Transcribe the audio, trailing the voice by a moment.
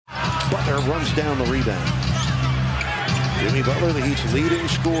Butler runs down the rebound. Jimmy Butler, the Heat's leading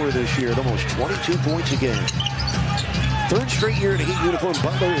scorer this year at almost 22 points a game. Third straight year in a Heat uniform,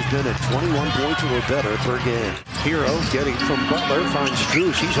 Butler has been at 21 points or better per game. Hero getting from Butler, finds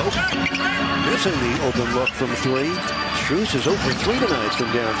Strus. He's open. Missing the open look from three. Strus is 0 for 3 tonight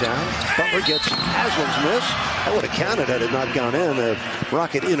from downtown. Butler gets Haslam's miss. That would have counted had it not gone in. The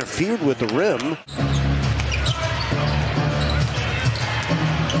Rocket interfered with the rim.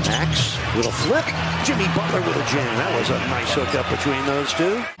 Max with a flip. Jimmy Butler with a jam. That was a nice hookup between those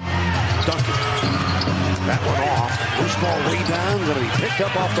two. Duncan. That one off. Loose ball rebound. Going to be picked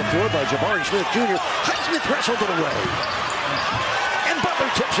up off the floor by Jabari Smith Jr. Highsmith wrestled it away. And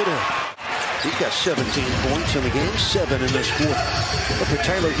Butler tips it in. He's got 17 points in the game, 7 in this quarter. But for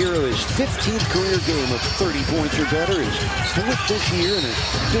Tyler Hero, his 15th career game of 30 points or better, his 4th this year, and is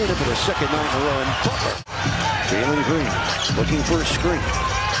doing it for the second night in a row. And Butler, Jalen Green, looking for a screen.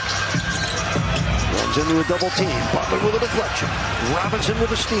 Runs into a double team. Butler with a deflection. Robinson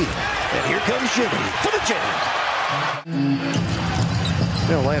with a steal. And here comes Jimmy for the jam.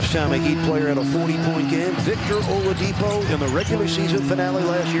 Now, last time a Heat player had a 40-point game, Victor Oladipo in the regular season finale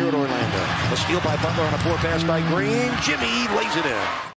last year at Orlando. A steal by Butler on a poor pass by Green. Jimmy lays it in.